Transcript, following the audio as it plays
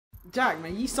Jack,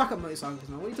 man, you suck at motorcycles,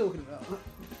 man. What are you talking about?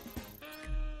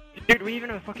 Dude, we even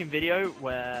have a fucking video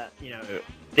where, you know,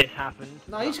 this happened.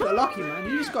 No, you just got lucky, man.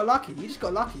 You just got lucky. You just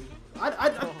got lucky.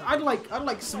 I'd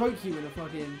like smoke you in a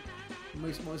fucking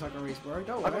motorcycle race, bro.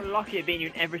 Don't I got worry. lucky at beating you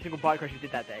in every single bike race we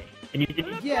did that day. And you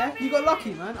didn't. Yeah, you got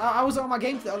lucky, man. I wasn't on my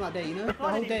game on that day, you know? The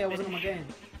whole day I wasn't on my game.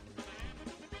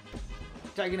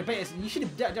 Jack, you're gonna bet us. You should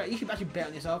actually bet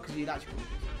on yourself because you'd actually.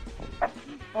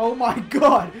 Oh my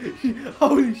god!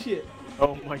 Holy shit!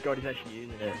 Oh my god, he's actually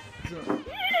using it. So,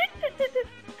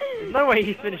 There's no way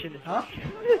he's finishing this. huh?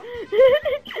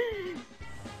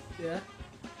 Yeah.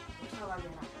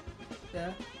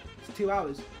 Yeah. It's 2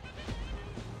 hours.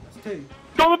 That's 2.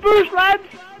 Got the boost, lads!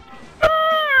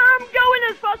 I'm going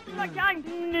as fast as I can.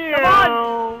 Come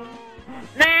on.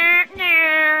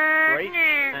 Brake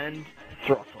and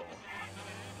throttle.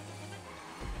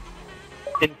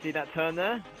 Didn't see that turn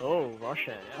there? Oh,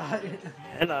 Russia.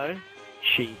 Hello.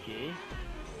 Cheeky.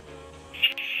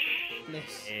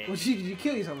 Bliss. Well, did you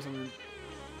kill yourself or something?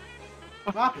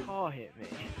 A What happened? car hit me.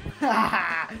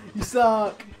 You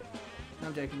suck. No,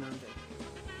 I'm joking. No, I'm joking.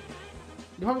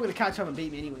 You're probably gonna catch up and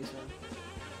beat me anyway, so.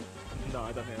 No,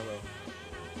 I don't think I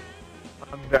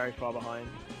will. I'm very far behind.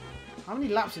 How many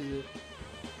laps is it?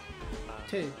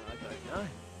 2. I don't know.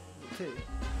 2.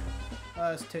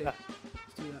 It's 2.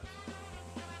 It's 2 laps.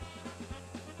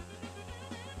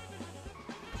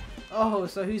 Oh,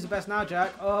 so who's the best now,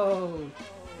 Jack? Oh.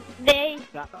 Me.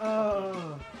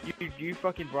 Oh. You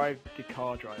fucking bribed the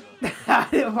car driver. I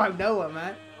didn't find no one,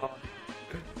 man. Oh,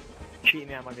 cheating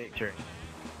me out of my victory.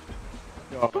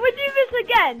 Can we do this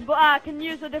again, but I can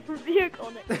use a different vehicle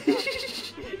on it?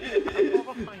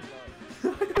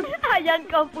 I ain't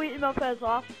completed my first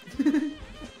half.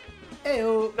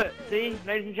 Ew. Look, see,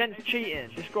 ladies and gents, cheating,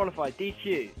 disqualified,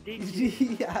 DQ,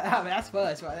 DQ. Yeah, I mean, that's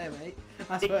first right there, mate.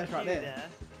 That's first right there.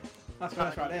 That's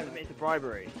first right there, mate. It's a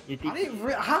bribery. You I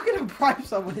didn't how can I bribe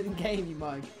someone in the game, you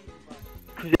mug?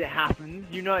 Because it happens.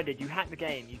 You know I did. You hacked the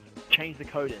game. You changed the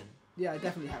code in. Yeah, I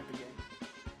definitely hacked the game.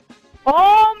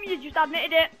 You just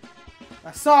admitted it.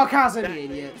 That's sarcasm, you He's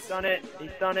idiots. done it. He's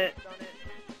done it.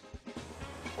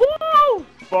 Woo!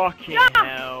 Fucking Yeah.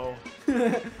 hell.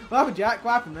 What happened, Jack?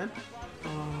 What happened, man?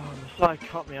 Oh, the side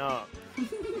cut me up.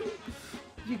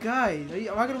 You guys,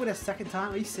 am I gonna win a second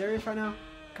time? Are you serious right now?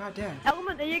 God damn.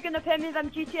 Element, are you gonna pay me them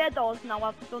GTA dollars now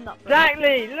I've done that?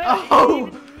 Exactly. Look, Oh. he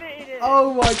even admitted it.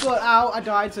 Oh my god, ow, I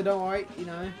died, so don't worry, you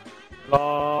know.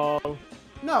 Lol.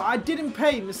 No, I didn't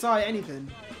pay Messiah anything.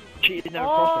 Cheated never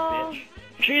prosper, bitch.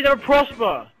 Cheated never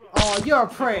prosper. Oh, you're a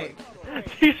prick.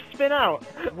 You spin out.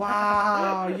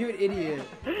 Wow, you're an idiot.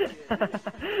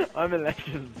 I'm a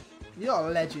legend. You're a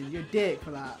legend. You're a dick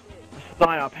for that.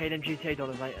 Messiah, I'll pay them GTA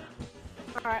dollars later.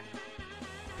 Alright.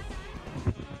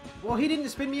 Well, he didn't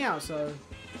spin me out, so.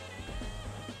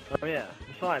 Oh yeah,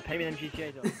 Messiah, pay me them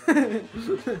GTA dollars.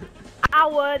 I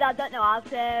would, I don't know how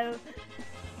to.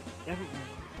 You haven't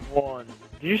won.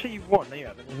 Did you say you won? No, you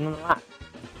haven't. There's none of that.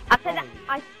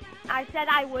 I said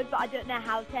I would, but I don't know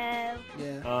how to.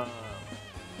 Yeah.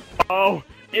 Oh,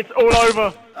 it's all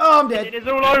over. Oh, I'm dead. It is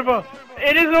all over.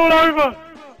 It is all over.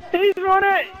 He's won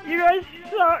it. You guys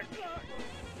suck.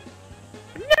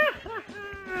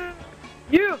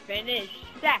 You finished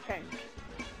second.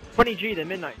 20G, the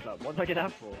Midnight Club. What did I get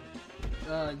that for?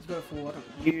 You got it for what?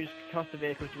 Use custom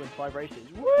vehicles to win 5 races.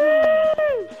 Woo!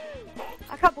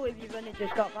 I can't believe you've only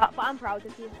just got that, but I'm proud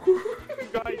of you. You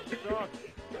guys suck.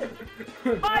 I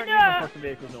don't use my know. custom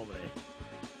vehicles normally.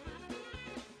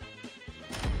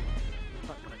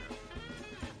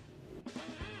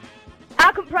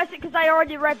 I couldn't press it because I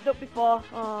already revved up before.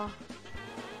 Oh.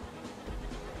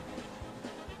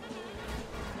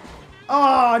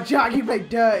 Oh, Jack, you played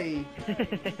dirty.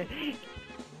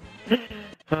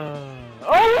 Oh,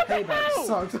 what the Payback hell?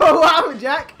 sucks. Oh, what happened,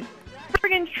 Jack?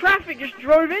 Friggin' traffic just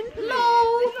drove into me.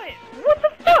 No. It's like, what the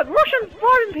fuck? Russians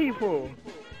bribing people.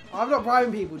 I'm not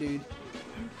bribing people, dude.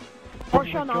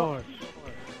 Russia Oh my not.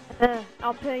 god.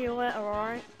 I'll pay you later,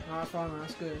 alright? Alright, fine, man.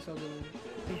 That's good. It's all good.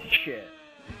 Piece of shit.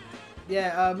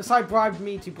 Yeah, Messiah bribed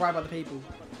me to bribe other people.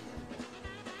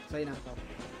 So, you know.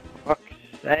 Fuck's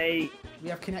sake. We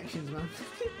have connections, man.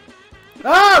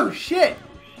 Oh, shit!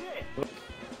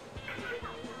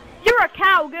 You're a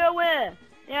cow, go away!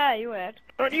 Yeah, you would.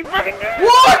 Don't you fucking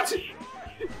What?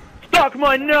 Stuck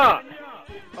my nut!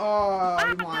 Oh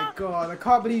my god, I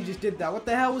can't believe you just did that. What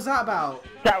the hell was that about?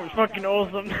 That was fucking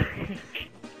awesome.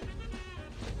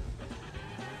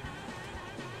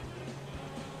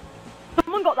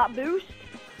 Someone got that boost.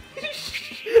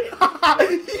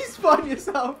 You spun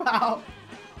yourself out.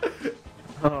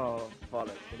 Oh, bollocks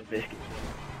in a biscuit.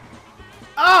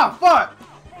 Ah, fuck!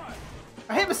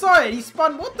 I hit Messiah and he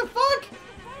spun. What the fuck?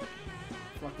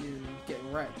 Fucking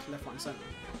getting wrecked left, right, and centre.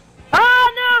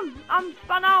 Oh no! I'm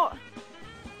spun out.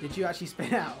 Did you actually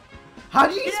spin out? How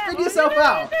did you spin yourself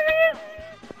out?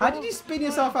 How did you spin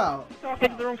yourself out?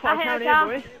 Talking the wrong I fucking hit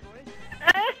round a here, boys.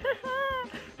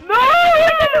 No!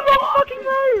 I did the wrong fucking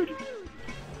road!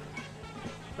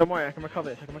 Don't worry, I can recover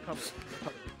this. I can recover this.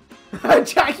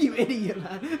 Jack, you idiot,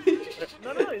 man.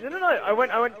 No.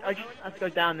 I just had to go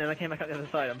down, then I came back up the other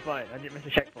side. I'm fine. I didn't miss a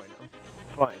checkpoint. I'm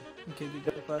fine. Okay, we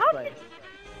Got the first place.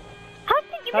 How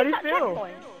did you How do miss you that feel?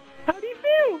 checkpoint? How do you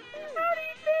feel? How do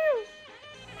you feel?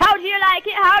 How do you like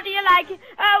it? How do you like it?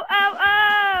 Oh, oh,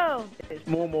 oh! It's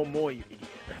more, you idiot.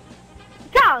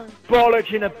 Down!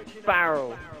 Bollocks in a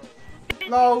barrel.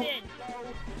 No.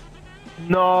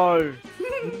 No.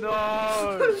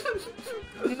 No.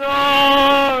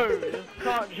 No! You're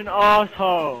such an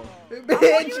asshole.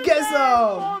 Bitch, get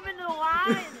some. Form in the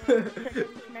line.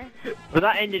 But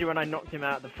that ended when I knocked him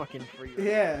out of the fucking free.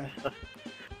 Yeah.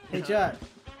 Hey, Jack.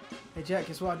 Hey, Jack,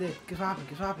 guess what I did? Guess what happened?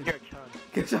 Guess what happened? You're a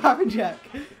cunt. Guess what happened, Jack?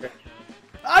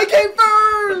 I came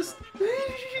first!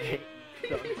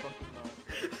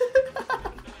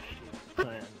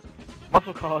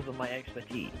 Muscle cars are my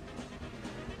expertise.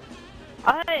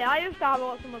 Hey, I used to have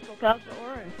lots of muscle cars, don't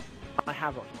worry. I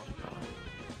have lots of muscle cars.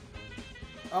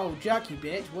 Oh, Jack, you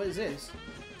bitch. What is this?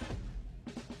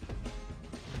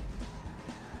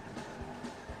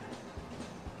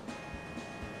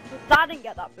 I didn't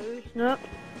get that boost. Nope.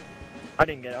 I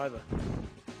didn't get it either.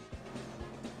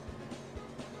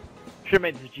 Should have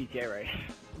made this a GTA race.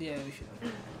 Yeah, we should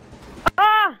have.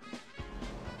 Ah!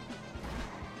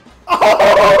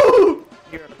 Oh!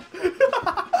 You're a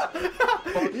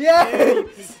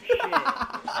Yes!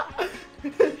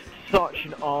 such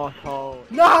an asshole.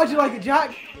 Now how'd you like it,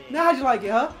 Jack? Now how'd you like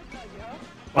it, huh?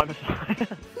 My Messiah.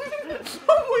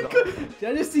 Oh my god! Did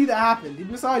I just see that happen? Did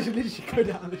Massage literally go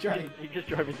down the drain? He just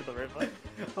drove into the river.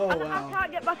 Oh I wow.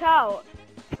 can't get back out.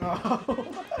 Oh.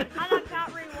 And I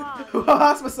can't rewind. Well,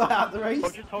 that's Messiah out the race. Oh,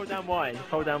 just hold down Y. Just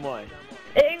hold down Y.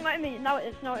 It ain't letting me. No, it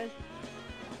is. No, it is.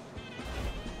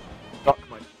 Fuck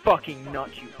my fucking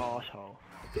nuts, you asshole.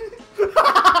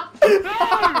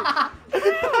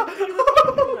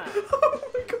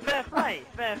 Fair play,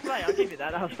 fair play. I'll give you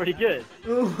that. That was pretty good.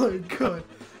 Oh my god.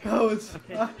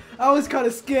 I was kind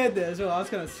of scared there as well. I was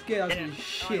kind of scared. I was gonna be When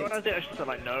shit. I did it, I was just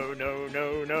like, no, no,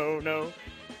 no, no, no.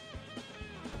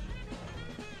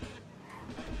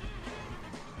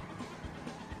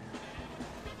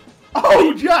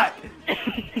 Oh, Jack!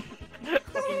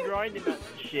 Fucking grinding that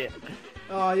shit.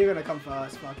 Oh, you're gonna come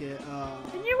first. Fuck it.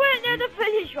 And you weren't near the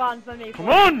finish line for me. Come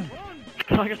on!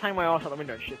 I just hang my ass out the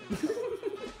window and shit.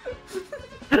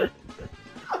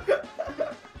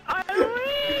 I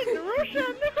win! Russia,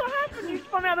 look what happened! You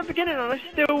spun me out at the beginning and I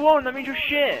still won. That means you're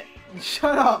shit.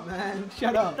 Shut up, man.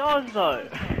 Shut It up. does though.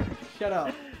 Shut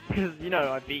up. Because, you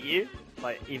know, I beat you.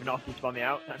 Like, even after you spun me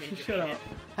out. That means Shut you're up. shit.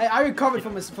 Hey, I recovered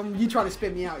from you trying to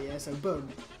spit me out, yeah. So boom.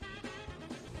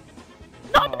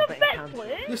 Not Oh, the but it best counts.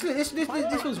 way.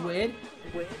 This was weird.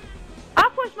 I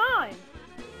pushed mine.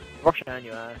 Roshan,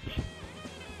 you ass.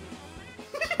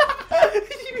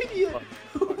 You idiot.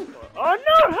 Oh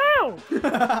no,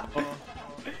 how?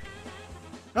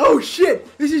 Oh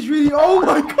shit! This is really. Oh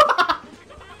my god!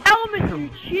 Element, you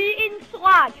cheating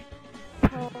slag.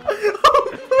 Oh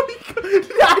my god!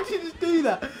 Did I actually just do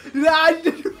that? Did I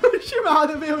actually just push him out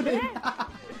of the building?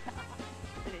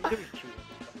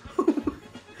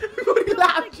 Everybody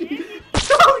laughed you. Oh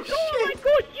Oh my shit!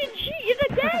 god, you cheated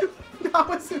again. That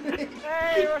wasn't me.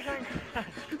 Hey, Roshan.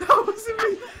 That wasn't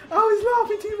me. I was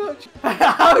laughing too much.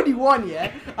 I only won,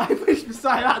 yeah? I pushed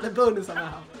Messiah out of the building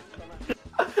somehow.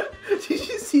 Did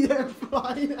you see them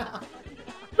flying out?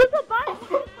 Look at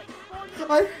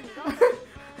that.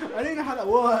 I don't know how that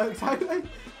works. How did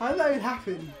that even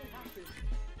happen?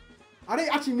 I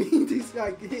didn't actually mean to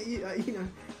like hit you, you know,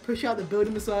 push out the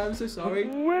building, Messiah. I'm so sorry.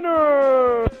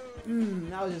 Winner!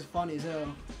 That was just funny as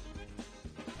hell.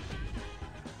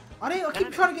 I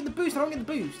keep trying to get the boost. I don't get the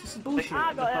boost. This is bullshit.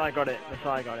 I got it. Messiah got it.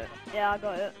 Messiah got it. Yeah, I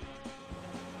got it.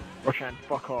 Roshan,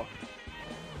 fuck off.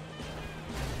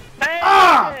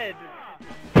 Ah! Hey,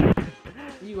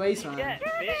 You ace, man. yeah,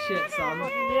 Shit, son.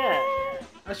 yeah.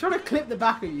 I was trying to clip the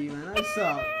back of you, man. That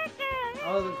sucked.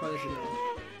 I wasn't close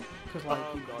enough. Cause like,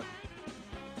 Oh god.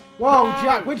 whoa, No.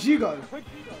 Jack, where'd you go?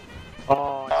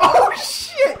 Oh, Oh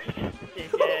shit! yeah,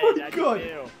 Oh my how'd God. you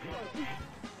feel?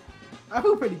 I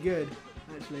feel pretty good,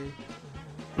 actually. It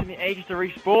took me ages to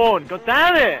respawn. God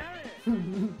damn it!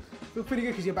 Feel pretty good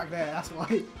because you're back there. That's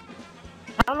why.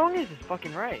 How long is this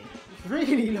fucking race? It's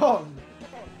really long.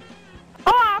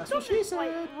 Oh, I've That's done what she this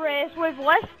like said. race with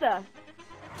Leicester.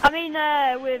 I mean,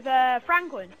 with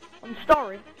Franklin on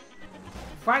Story.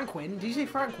 Franklin? Did you say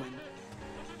Franklin?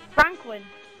 Franklin.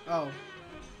 Oh.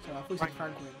 Sorry, I thought you said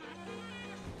Franklin.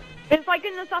 It's like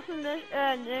in the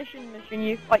assassination mission,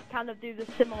 you like kind of do the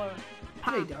similar.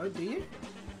 No, you don't, do you?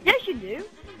 Yes, you do.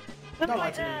 There's Don't lie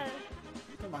like to me.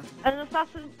 Don't lie to me. an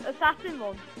assassin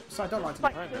one. Sorry, don't lie to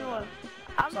Like me. similar.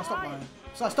 Sorry, stop lying.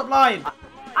 Sorry, stop lying.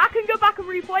 I can go back and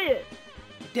replay it.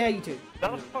 Dare you to.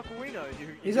 How the fuck will we know?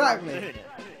 Exactly. Doing it?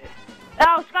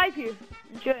 I'll Skype you.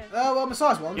 Enjoy. Well,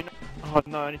 Messiah's one. You know- Oh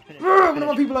no, I need to finish. I don't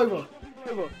want people over.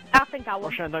 I think I will.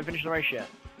 Roshan, don't finish the race yet.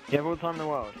 You have all the time in the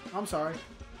world. I'm sorry.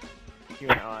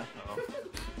 You're an asshole.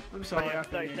 I'm sorry. I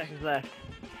 30 finished. seconds left.